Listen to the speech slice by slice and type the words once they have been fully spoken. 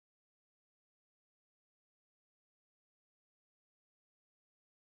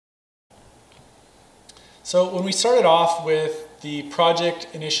So when we started off with the project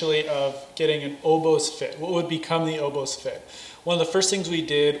initially of getting an Oboz fit, what would become the Oboz fit, one of the first things we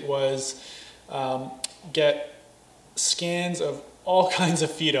did was get scans of all kinds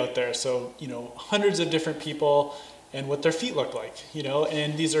of feet out there. So, hundreds of different people and what their feet look like,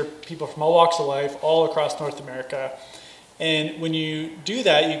 and these are people from all walks of life, all across North America. And when you do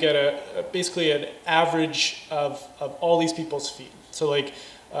that, you get basically an average of all these people's feet. So like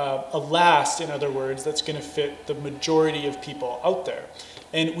a last, in other words, that's going to fit the majority of people out there.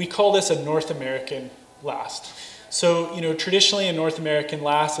 And we call this a North American last. So, traditionally a North American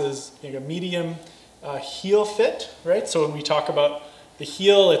last is a medium heel fit, right? So when we talk about the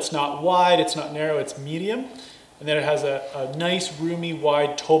heel, it's not wide, it's not narrow, it's medium. And then it has a nice, roomy,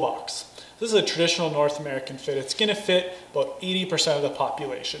 wide toe box. This is a traditional North American fit. It's going to fit about 80% of the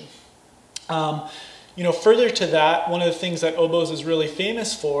population. Further to that, one of the things that Oboz is really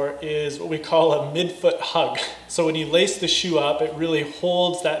famous for is what we call a midfoot hug. So when you lace the shoe up, it really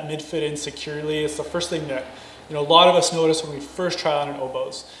holds that midfoot in securely. It's the first thing that a lot of us notice when we first try on an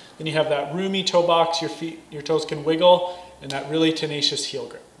Oboz. Then you have that roomy toe box, your toes can wiggle, and that really tenacious heel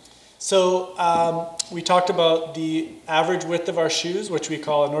grip. So we talked about the average width of our shoes, which we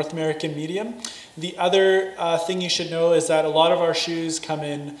call a North American medium. The other thing you should know is that a lot of our shoes come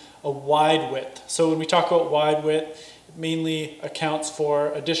in a wide width. So when we talk about wide width, it mainly accounts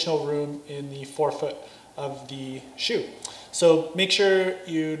for additional room in the forefoot of the shoe. So make sure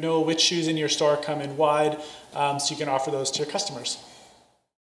you know which shoes in your store come in wide so you can offer those to your customers.